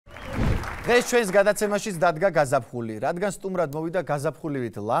დღეს ჩვენს გადაცემაშიც დადგა გაზაფხული, რადგან სტუმრად მოვიდა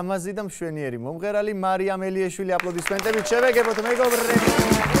გაზაფხულივით ლამაზი და მშვენიერი მომღერალი მარიამ ელიეშვილი. აპლოდისმენტებით შევეგებოთ მეგობრები.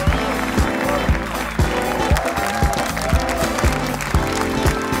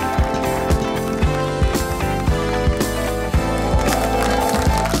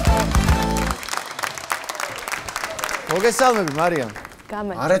 მოგესალმები მარიამ.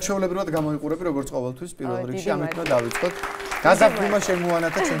 არაჩვეულებრივად გამოიყურები როგორც ყოველთვის პირველ რიგში, ამით უნდა დავიწყოთ. გაზაფხულმა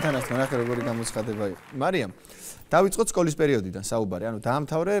შემოანათა ჩვენთანაც, ნახე როგორი გამოცხადება იყო. მარიამ, დავიწყოთ სკოლის პერიოდიდან საუბარი, ანუ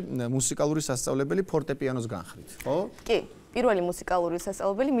დაამთავრე მუსიკალური სასწავლებელი ფორტეპიანოს განხრით, ხო? კი, პირველი მუსიკალური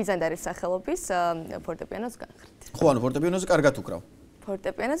სასწავლებელი მიზანდარის სახელობის ფორტეპიანოს განხრით. ხო, ანუ ფორტეპიანოზე კარგად უკრავ.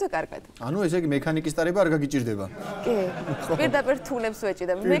 ფორტეპიანოზე კარგად. ანუ ესე იგი მექანიკის ტარება არ გაგიჭირდება. კი. პირდაპირ თულებს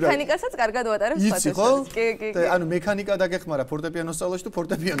ვეჭიდებ. მექანიკასაც კარგად ვატარებ სხვათა შორის. კი, კი. ანუ მექანიკა დაგეხმარა ფორტეპიანოს სწავლაში თუ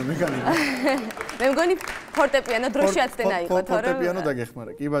ფორტეპიანო მექანიკა. მე მგონი ფორტეპიანო დროში აცდენა იყო, თორემ ფორტეპიანო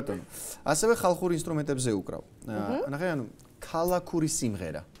დაგეხმარა. კი ბატონო. ასევე ხალხურ ინსტრუმენტებზე უკრავ. ნახე, ანუ ქალაქური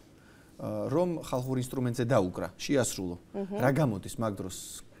სიმღერა. რომ ხალხურ ინსტრუმენტზე დაუკრა, შეასრულო. რა გამოდის მაგ დროს?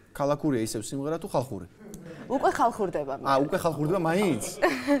 ქალაქურია ისევ სიმღერა თუ ხალხური? უკვე ხალხურდება. უკვე ხალხურდება მაინც?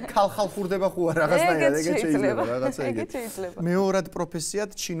 ხალხურდება ხო არ რაღაცნაირად ეგეც შეიძლება, რაღაცა ეგეც. მეორად პროფესიად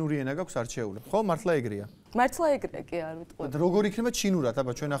ჩინური ენა გაქვს არჩეული. ხო, მართლა ეგრეა? მართლა ეგრეა, კი არ ვიტყვი. როგორ იქნება ჩინურად?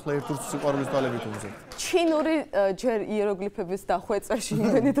 აბა ჩვენ ახლა ერთ-ერთ სიყვარულის თვალებით ვუმზადოთ. ჩინური ჯერ იეროგლიფების დახვეწაში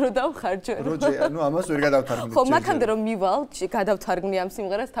იმენი დრო დავხარჯე. ანუ ამას ვერ გადავთარგმნით. ხო, მაქამდე რომ მივალ, გადავთარგმნი ამ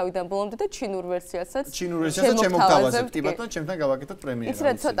სიმღერას თავიდან ბოლომდე და ჩინურ ვერსიასაც შემოგთავაზებ. კი ბატონო, ჩემთან გავაკეთოთ პრემიერა. იცი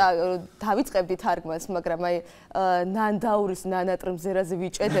რა, ცოტა დავიწყებდი თარგმანს, მაგრამ აი ნანდაურის ნანატრმზერაზე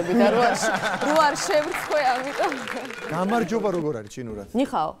ვიჭედები და რო არ შევრცხვე, ამიტომ. გამარჯობა როგორ არის ჩინურად?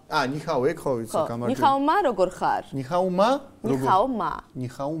 ნიხაო. ნიხაო, ეგ ხო ვიცი, გამარჯობა. ნიხაომა როგორ ხარ? ნიხაომა? ნიხაომა.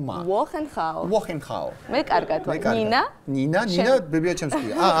 ნიხაომა. ვოხენხაო. ვოხენხაო. მე კარგად ვარ. ნინა? ნინა ბებია ჩემს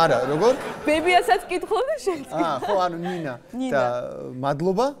ქვია. არა, როგორ? ბებიასაც კითხულობ შენ. ხო, ანუ ნინა. და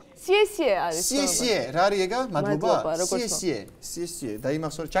მადლობა? სიესიე არის. სიესიე, რა არის ეგა? მადლობა. სიესიე.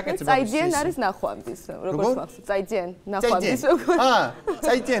 დაიმახსოვრე, ჩაკეთებ. წაიძიენ არის ნახვამდის. როგორ ხახსოვ? წაიძიენ, ნახვამდის როგორ?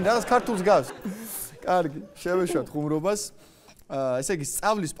 წაიძიენ, რაღაც ქართულს გავს. კარგი, შევეშვათ ხუმრობას. ესე იგი,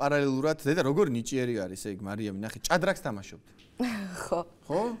 სწავლის პარალელურად დედა როგორ ნიჭიერი არის, ესე იგი, მარიამი, ნახე, ჭადრაკს თამაშობდი. ხო?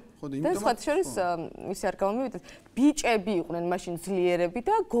 ხო, და სხვათა შორის ისე არ გამომივიდეთ, ბიჭები იყვნენ მაშინ ძლიერები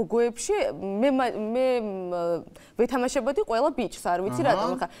და გოგოებში მე ვეთამაშებოდი ყველა ბიჭს, არ ვიცი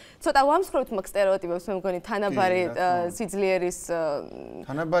რატომ ხა. ცოტა ვამსხვრევთ მაგ სტერეოტიპებს, მე მგონი თანაბარი სიძლიერის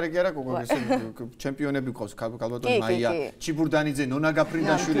თანაბარი კი არა გოგო, ესე ჩემპიონები ყავს, ქალბატონი მაია, ჩიბურდანიძე, ნონა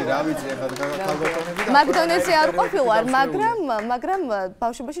გაფრინდაშვილი, რა ვიცი, ახლა ქალბატონები და მაგდონეზე არ ყოფილვარ, მაგრამ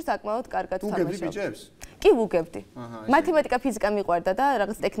ბავშვობაში საკმაოდ კარგად თამაშობდი. უგებდი ბიჭებს? კი ვუგებდი. მათემატიკა, ფიზიკა მიყვარდა და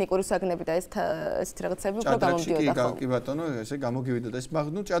რაღაც ტექნიკური საგნები და ესეთი რაღაცები უფრო გამომდიოდა ხო. კი ბატონო, ესე გამოგივიდა და ეს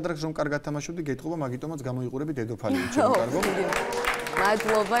ნუ ჭადრაკს რომ კარგად თამაშობდი, გეტყობა, მაგიტომაც გამოიყურები დედოფალი ჩემო კარგო.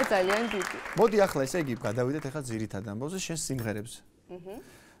 მადლობა ძალიან დიდი. მოდი ახლა ესე იგი გადავიდეთ ახლა ძირითად ამბავზე შენ სიმღერებზე.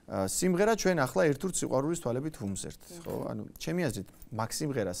 სიმღერა ჩვენ ახლა ერთ-ერთ სიყვარულის თვალებით ვუმზერთ, ხო? ანუ ჩემი აზრით მაგ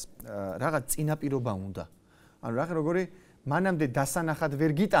სიმღერას რაღაც წინაპირობა უნდა. ანუ რა როგორი მანამდე დასანახად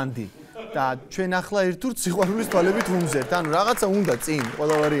ვერ გიტანდი და ჩვენ ახლა ერთ-ერთ სიყვარულის თვალებით ვუმზერთ. ანუ რაღაცა უნდა წინ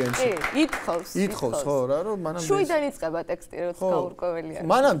ყველა ვარიანტში. ითხოვს ხო რა რომ მანამდე შუიდან იწყება ტექსტი რაც გაურკვეველი არის.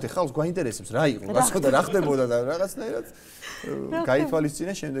 მანამდე ხალხს გვაინტერესებს რა იყო, რასო და რა ხდებოდა და რაღაცნაირად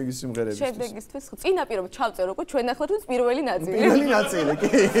გაითვალისწინა შემდეგი სიმღერებისთვის. შემდეგისთვის წინაპირობა ჩავწერო უკვე ჩვენ ახლათვით პირველი ნაწილი. პირველი ნაწილი კი.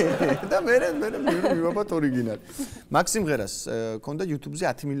 და მე მივაბათ ორიგინალი. მაგ სიმღერას ქონდა YouTube-ზე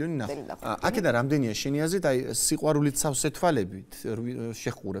 10 მილიონი ნახვა. აქედან რამდენია შენი აზრით აი სიყვარულით სავსე თვალებით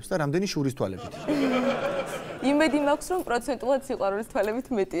შეხურებს და რამდენი შურის თვალებით? იმედი მაქვს რომ პროცენტულად სიყვარულის თვალებით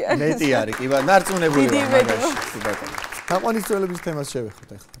მეტი არის.Ɂმეტი არის, კი ბატონო, ნარწმუნებული ვარ მაგაში, კი ბატონო. თაყვანისმცემლების თემას შევეხოთ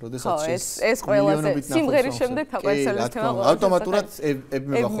ახლა, როდესაც ეს ყველაზე სიმღერის შემდეგ თაყვანისმცემლების თემა ავტომატურად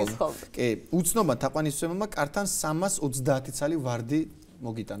ებმება ხოლმე. კი, უცნობმა თაყვანისმცემელმა კართან 330 ცალი ვარდი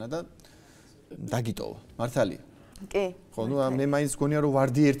მოგიტანა და დაგიტოვა. მართალია? კი. ხო, ნუ მე მაინც გონია რომ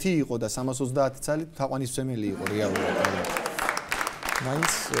ვარდი ერთი იყო და 330 ცალი თაყვანისმცემელი იყო რეალურად.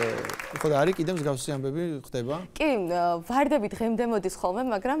 მაინც ხო და არის კიდევ მსგავსი ამბები ხდება? კი, ვარდები დღემდე მოდის ხოლმე,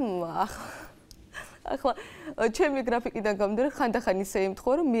 მაგრამ ახლა ჩემი გრაფიკიდან გამომდინარე ხანდახან ისე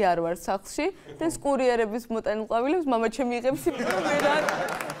იმთხოვა რომ მე არ ვარ სახლში და ეს კურიერების მოტანილ ყვავილებს მამა ჩემი იღებს იმერად.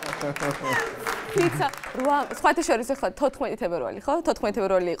 პიცა, სხვათა შორის ახლა 14 თებერვალი, ხო? 14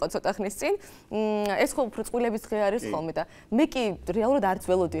 თებერვალი იყო ცოტა ხნის წინ. ეს ხო უფრო წყვილების დღე არის ხოლმე და მე კი რეალურად არც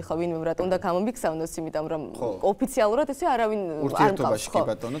ველოდი ხო ვინმე რატომ და გამომიგზავნოს, იმიტომ რომ ოფიციალურად ესე არავინ არ მყავს ხო.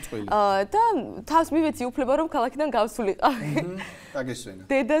 და თავს მივეცი უფლება რომ ქალაქიდან გავსულიყავი. დაგესვენა.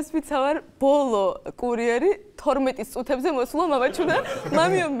 დედას ვიცავარ ბოლო კურიერი 12 წუთებზე მოსულა მამაჩუ და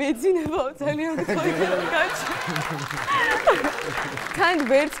მამიო მეძინებაო ძალიან გთხოვი გაჩ. თან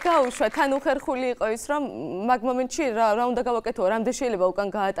ვერც გაუშვა, თან უხერხული იყო ის რომ მაგ მომენტში რა უნდა გავაკეთო, რამდენი შეიძლება უკან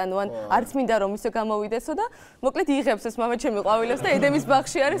გაატანო ან არც მინდა რომ ისე გამოვიდესო და მოკლედ იღებს ეს მამაჩემი ყვავილებს და ედემის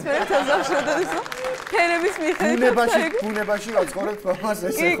ბაღში არის მე თაზავშროდეს რომ ფერების მიხედვით ბუნებაში ვაცხოვრებთ მამას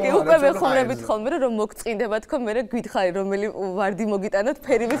ესე ხო არა უკვე ვეხმარებით ხოლმე რომ მოგწინდება თქო მე გითხარი რომელი ვარდი მოგიტანოთ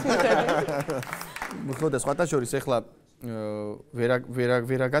ფერების მიხედვით ხო და სხვათა შორის ეხლა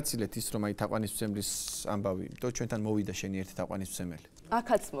ვერაგაცილეთ ის რომ აი თაყვანისმცემლის ამბავი იმიტომ ჩვენთან მოვიდა შენი ერთი თაყვანისმცემელი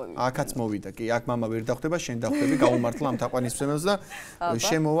აქაც მოვიდა კი აქ მამა ვერ დახვდება შენ დახვდები გაუმართლა ამ თაყვანისმცემელს და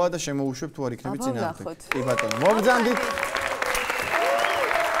შემოვა და შემოუშვებ თუ არ იქნები წინააღმდეგ კი ბატონო მოგზანდით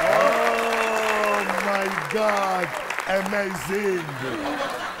my god amazing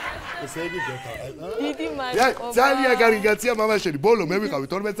ესე იგი დიდი მადლობა ძალიან კარგი გაცია მამაშენი ბოლო მე ვიყავი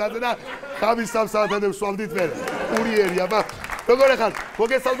 12 საათზე და ღამის 3 საათამდე ვსვამდით მე ურიერი აბა როგორ ხარ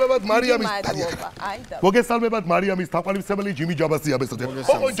მოგესალმებათ მარიამის მოგესალმებათ მარიამის თაყვანისმცემელი ჯიმი ჯაბასია ბესოთე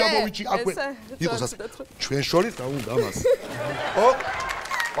ხო ჯაბოვიჩი აკვე იყოს ასე ჩვენ შორის რა უნდა მას ხო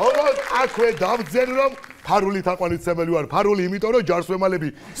აკვე დავძენ რომ ფარული თაყვანისმცემელი ვარ ფარული იმიტომ რომ ჯარს ვემალები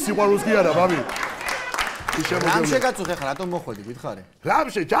სიყვარულს კი არა მამი რამ შეგაწუხე ხა რატომ მოხვედი გითხარი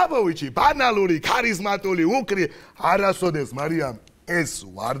რამშე ჯაბოვიჩი ბანალური ქარიზმატული უკრი არასოდეს მარიამ ეს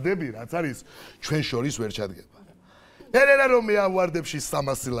ვარდები რაც არის ჩვენ შორის ვერ ჩადგება ერენა რომ მე ამ ვარდებში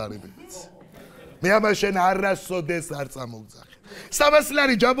 300 ლარი მეც მე ამაშენ არასოდეს არ წამოგძახე 300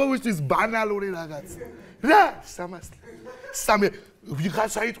 ლარი ჯაბოვისთვის ბანალური რაღაც რა 300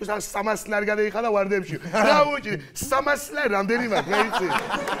 ვიღაცა იტყვის 300 ლარი გადაიხადა ვარდებში რა უჭი 300 ლარი რამდენი მაქვს მე იცი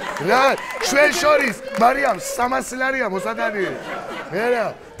რა ჩვენ შორის მარიამ 300 ლარია მოსადანი მე რა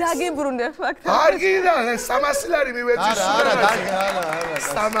დაგიბრუნე ფაქტობრივად არ გიდა 300 ლარი მივეცი არა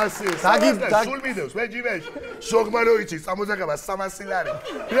 300 სულ მიდევს მე ჯიმეში შოგმარო იცი წამოძახება 300 ლარი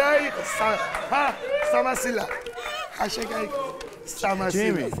რა იყო 300 ლარი აშეკაი 300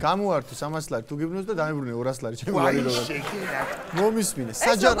 ჯიმი გამოართი 300 ლარი თუ გიბნოს და დამებრუნე 200 ლარი ჩემი ლარი როგორ მომისმინე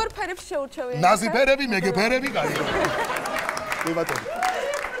საჯარო როგორ ფერებს შეურჩევია ნაზი ფერები მეგე ფერები კაი კი ბატონო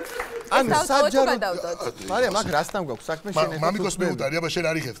ანუ საჯარო მარიამ აქ რასთან გვაქვს საქმე შენ ეს მამიკოს მეუტარი აბა შენ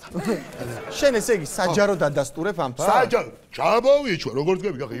არიხებ შენ ესე იგი საჯარო დადასტურებ ამ ფაქტს საჯარო ჩამოვიჩვა როგორც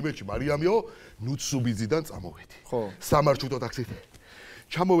გები გახი იმედში მარიამიო ნუცუბიძიდან წამოვედი ხო სამარშრუტო ტაქსით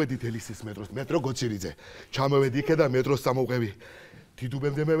ჩამოვედი თელისის მეტრო გოცირიძე ჩამოვედი იქე და მეტროს წამოვყევი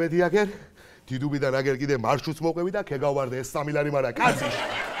დიდუბემდე მევედი აგერ დიდუბიდან აგერ კიდე მარშრუტს მოვყევი და ქეგავარდე ეს 3 ლარი მარა კაცი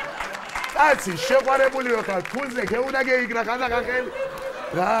შეყვარებული ვარ თულზე ქეუნა გეიკრა ხანდახან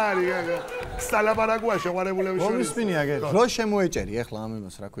რა არის სალაბარაგუა შეყვარებულები შორის მომისმინე აგერ რო შემოეჭერი ახლა ამ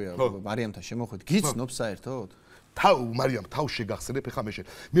იმას რა ქვია მარიამთან შემოხვედი გიცნობ საერთოდ თავ მარიამ თავ შეგახსენებ ხა მე შენ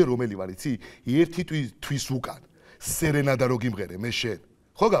მე რომელი ვარ იცი ერთი თვის უკან სერენადა რო გიმღერე მე შენ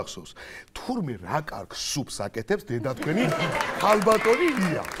ხო გახსოვს თურმე რა კარგ სუპს აკეთებს დედა თქვენი ხალბატონი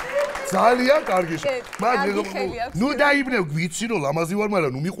ია ძალიან კარგი მაგრამ ნუ დაიბნევ ვიცი რომ ლამაზი ვარ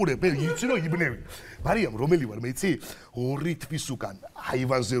მაგრამ ნუ მიყურე მე ვიცი რომ იბნევი მარიამ რომელი ვარ მე იცი ორი თვის უკან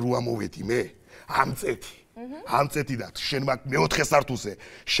აივანზე რო ამოვედი მე ამწეთი და შენ მაგ მეოთხე სართულზე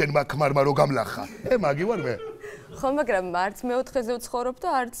შენ მაგ ქმარმა რო გამლახა მაგი ვარ მე ხო მაგრამ არც მეოთხეზე ვცხოვრობ და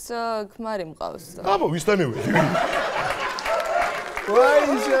არც ქმარი მყავს და აბა ვისთანევე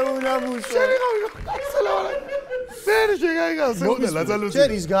ვაი შეუნამუშო ფერი შეგაიგავს ლაძალუცი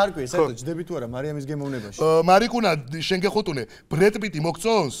შენ ის გარკვე საერთოდ ჯდები თუ არა მარიამის გემოვნებაში მარიკუნა შენ გეხოტუნე ბრედ პიტი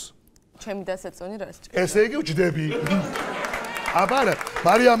მოგწონს ჩემი დასაწონი რას ჭირდება ესე იგი ვჯდები აბა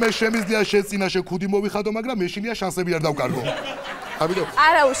მარიამე შემიზდია შეწინაშე ქუდი მოვიხადო მაგრამ მეშინია შანსები არ დავკარგო ამიტომ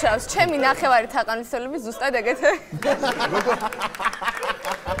არა უშავს ჩემი ნახევარი თაყვანისმცემლები ზუსტად ეგეთე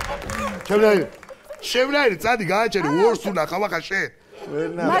შემნაირი წადი გააჩერე უორს უნახავ ახლა შენ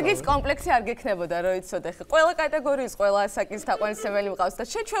მაგის კომპლექსი არ გექნებოდა რო იცოდე ხე ყველა კატეგორიის ყველა ასაკის თაყვანისმცემელი მყავს და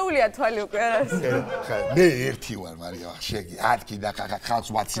შეჩვეულია თვალი უკვე არ არის მე ერთი ვარ მარიამ შეგი ათკი და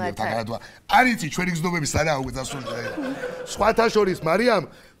ხალხს ვაცინებ თაგადვა არ იცი ჩვენი გზნობები სადა უკვე დასრულდა სხვათა შორის მარიამ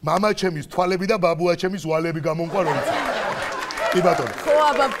მამაჩემის თვალები და ბაბუაჩემის ვალები გამონყვა რო იცი კი ბატონო ხო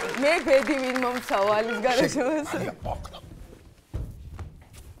აბა მე ბედი ვინ მომცა ვალის გარეშე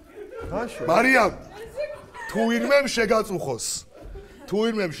მარიამ თუ ვინმე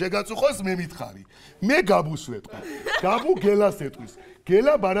შეგაწუხოს მე მითხარი მე გაბუს ვეტყვი გაბუ გელას ეტყვის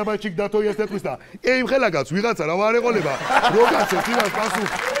გელა ბარაბაჩიკ დათოიას ეტყვის და ე იმ ხელაგაც ვიღაცა რა ვარეყოლება როგაცეთ იმას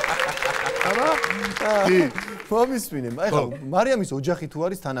პასუხი აბა კი მომისმინე ეხლა მარიამის ოჯახი თუ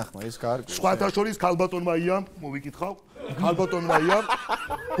არის თანახმა ეს გარკვე სხვათა შორის ქალბატონმა იამ მოვიკითხავ ქალბატონმა იამ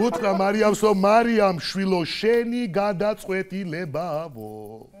უთხრა მარიამსო მარიამ შვილო შენი გადაწყვეტილებავო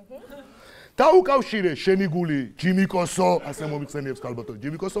დაუკავშირე შენი გული ჯიმიკოსო, ასე მომიხსენიებს ქალბატონი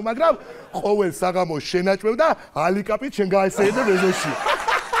ჯიმიკოსო, მაგრამ ყოველ საღამოს შენაჭმევ და ალიკაპით შენ გაესეიდე მეზოში.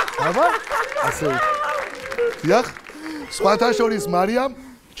 აბა, ასე. დიახ, სხვათა შორის მარიამ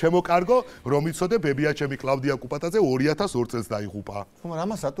ჩემო კარგო, რომ იცოდე, ბებია ჩემი კლავდია კუპატაძე 2002 წელს დაიღუპა. მაგრამ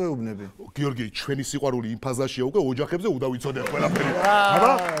ამას რატო ეუბნები? გიორგი, ჩვენი სიყვარული იმ ფაზაშია უკვე ოჯახებზე udავიცოდე ყველაფერი.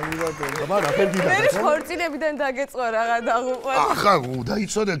 აბა, აბა, რა ფერდიდა? მე ხორცინებიდან დაგეწყო რაღა დაღუპა. ახლა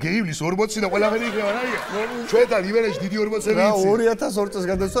udavიცოდე, გეივლის 40 და ყველაფერი იქნება რა. ჩვენთან ივერეში დიდი 40-ები რა 2002 წელს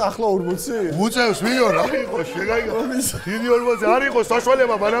გადასცა, ახლა 40? უწევს მილიონ რა იყო, შეგაიგო. დიდი 40 არ იყო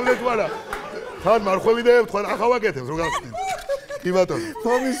საშუალება მანამდე თუ არა. თან მარხვევიდეებ, თქვენ ახავაკეთებს რო გავხსნით. კი ბატონო.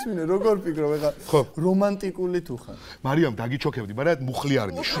 მომისმინე, როგორ ფიქრობ ეხა? რომანტიკული თუ ხარ? მარიამ დაგიჩოქებდი, მაგრამ მუხლი არ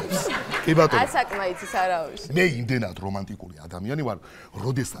ნიშნავს. კი ბატონო. ასაკმა იცის არავის. მე იმდენად რომანტიკული ადამიანი ვარ,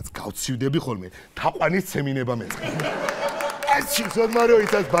 როდესაც გავცივდები ხოლმე, თაყვანის ცემინება მეწყება. ეს ზოგმარო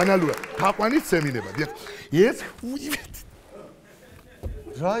იცას ბანალურა. თაყვანის ცემინება. დიახ. ეს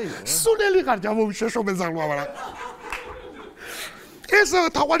რა იყო? სულელი ხარ ჯამოვი შეშობეზარვა ვარა. ეს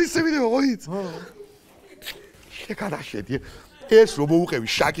თაყვანის ცემინება მოიც. შეკადაშედი. ეს რომ მოუყევი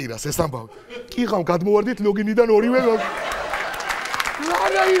შაკირას ეს ამბავი. კი ხამ გადმოვარდით ლოგინიდან ორივე.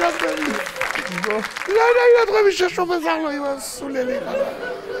 რა დღები შეშობეზარვა იმას სულელი ხარ.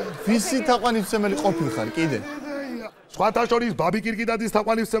 ვისი თაყვანისმცემელი ყოფილ ხარ კიდე? სხვათა შორის ბაბი კირკიდაძის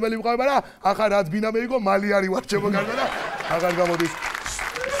თაყვანისმცემელი ვიყავი, მაგრამ ახლა რაც ბინა მეიგო მალი არის ვარ ჩემო გარდა და აღარ გამოდის.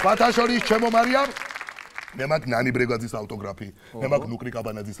 სხვათა შორის ჩემო მარიამ მე მაგ ნანი ბრეგაძის ავტოგრაფი, მე მაგ ნუკრი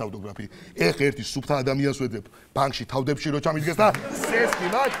კაბანაძის ავტოგრაფი. ეხ ერთი სუფთა ადამიანს ვეძებ ბანკში თავდებში რო ჩამიდგეს და სესკი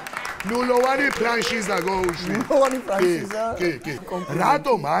მაგ ნულოვანი ფრანშიზა გოუშვი. ნულოვანი ფრანშიზა? კი.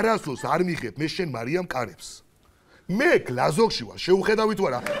 რატომ არასდროს არ მიხებ მე შენ მარიამ კარებს? მე გლაზოგში ვარ, შეუხედავით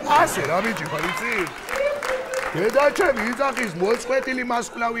ვარა. ასე რა ბიჭი ხარ იცი? დედა ჩემი იძახის მოწყვეტილი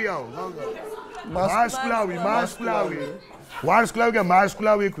მასკლავიაო. მასკლავი. ვარსკლავი და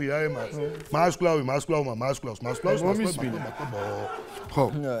მასკლავი ქვია ემას. მასკლავი, მასკლავმა, მასკლავს. მომისმინე. ხო.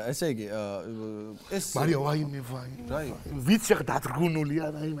 ესე იგი, ეს მარია ვაიმე. რა იყო? ვიცი ხა დათრგუნულია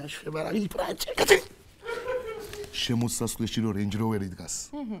და იმას შევა რა იპრაჭე. შემოსასვლეში რო Range Rover-ი დგას.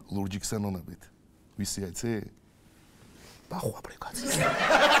 ლურჯი ქსენონებით. ვისია იცი? ბახვა ბრეგაძე.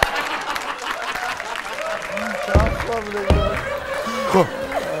 ხო.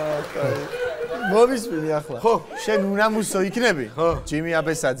 მომისმინე ახლა. ხო. შენ უნამუსო იქნები? ჯიმი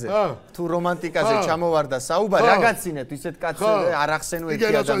აბესაძე. თუ რომანტიკაზე ჩამოვარდა საუბარი, რა გაცინეთ ისეთ კაცს არ ახსენო ერთი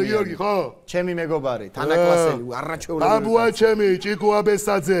ადამიანი. გიორგი, ხო. ჩემი მეგობარი, თანაკლასელი, არაჩვეულები. ბაბუა ჩემი, ჭიკუ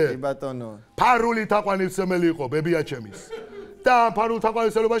აბესაძე. კი ბატონო. ფარული თაყვანისმცემელი იყო ბებია ჩემის. და ფარულ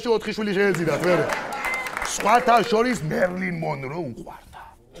თაყვანისმცემელობაში 4 შვილი შეეძინათ მერე. სხვათა შორის მერლინ მონრო უყვარდა.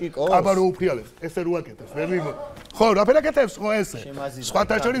 ჭიკოს? აბა რო უფრიალებს, ესე რო აკეთებს მერლინ მონრო. ხო, რაფერ აკეთებს ხო ესე?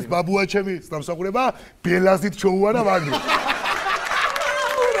 სხვათა შორის ბაბუა ჩემი სამსახურება ბელაზით ჩოუარა ვაგრი.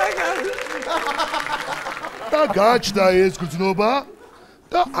 და გაჩნდა ეს გრძნობა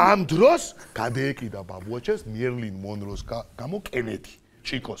და ამ დროს გადაეკიდა ბაბუა ჩემს მერლინ მონროს გამო კენედი,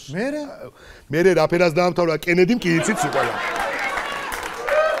 ჭიკოს. მერე რაფერას დაამთავრა კენედიმ კი იცით სიყვარული.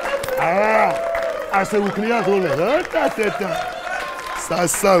 ასე უქნია ხოლმე რა კაცეთა.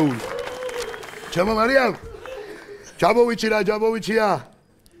 სასაული. ჩემო მარიამ ჯაბოვიჩია.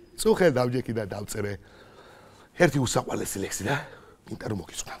 წუხელ დავჯექი და დავწერე. ერთი უსაყვარლესი ლექსი და მინდა რომ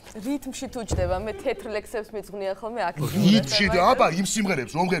მოგიწყნა. რითმში თუ ჯდება, მე თეთრ ლექსებს მიძღვნია ხოლმე აქ. რითმში და აბა იმ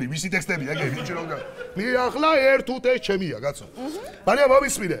სიმღერებს რომ ღერი ვისი ტექსტებია, გე ვიჭი რომ მე ახლა ერთ უთე ჩემია, კაცო. მარიამ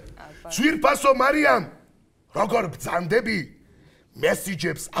მომისმინე. ძვირფასო მარიამ, როგორ ბძანდები?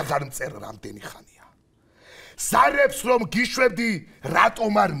 მესიჯებს აღარ მწერ რამდენი ხანია. ზარებს რომ გიშვებდი,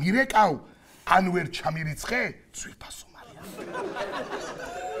 რატომ არ მირეკავ? ან ვერ ჩამირიცხე ძვირფასო მარიამ.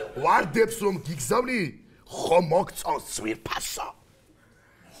 ვარდებს რომ გიგზავნი, ხომ მოგწონს ძვირფასო.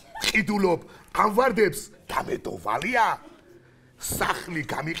 ყიდულობ ამ ვარდებს დამედოვალია. სახლი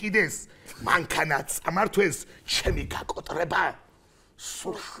გამიყიდეს, მანქანა წამართვეს, ჩემი გაკოტრება.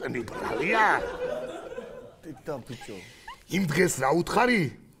 სულ შენი ბრალია. ტიტა ბიჭო. იმ დღეს რა უთხარი?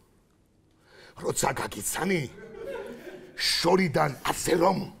 როცა გაგიცანი, შორიდან ასე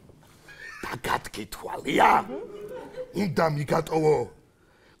რომ დაგადგი თვალია, უნდა მიგატოვო,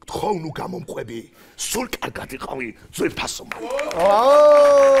 გთხოვ ნუ გამომყვები, სულ კარგად იყავი ძვირფასო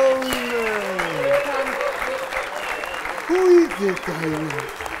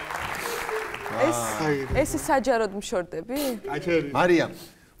ეს საჯაროდ მშორდები? მარიამ,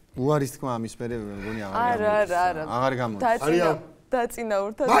 უარის თქმა ამის მერე მგონი არა. აღარ გამოდის.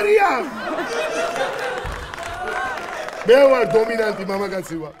 დაწინაურდა. მარიამ! მე ვარ დომინანტი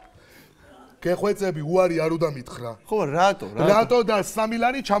მამაკაცი ვარ. გეხვეწები უარი არ უნდა მითხრა. ხო, რატო? რატო და 3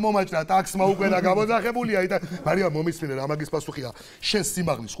 ლარი ჩამომაჭრა ტაქსმა უკვე და გამოძახებულია და მარიამ მომისმინე რა მაგის პასუხია. შენ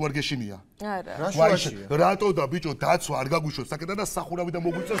სიმაღლის ხო არ გეშინია? არა. რა შუაშია? რატო და ბიჭო დაცვა არ გაგუშვოთ საკეთა და სახურავი და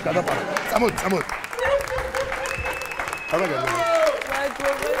მოგვიწევს გადაპარა. წამოდი, წამოდი.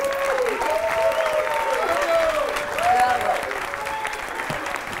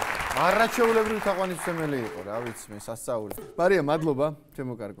 არაჩვეულებრივი თაყვანისმცემელი იყო, რა ვიცი, მე სასწაული. მარიამ, მადლობა,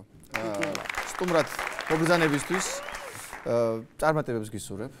 ჩემო კარგო. სტუმრად მოგზანებისთვის წარმატებებს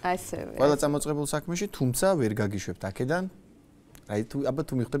გისურვებ. ასევე. ყველა წამოწყებულ საქმეში, თუმცა ვერ გაგიშვებთ აქედან. აი თუ აბა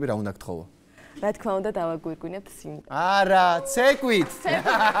თუ მიხვდები რა უნდა გთხოვო. რა თქმა უნდა დავაგვირგვინებთ სიმღერა. არა, ცეკვით.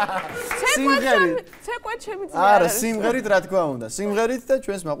 სიმღერით. ცეკვით შემიძლია. არა, სიმღერით რა თქმა უნდა. სიმღერით და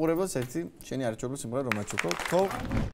ჩვენს მაყურებელს ერთი შენი არჩეული სიმღერა რომ აჩუქო. ხო?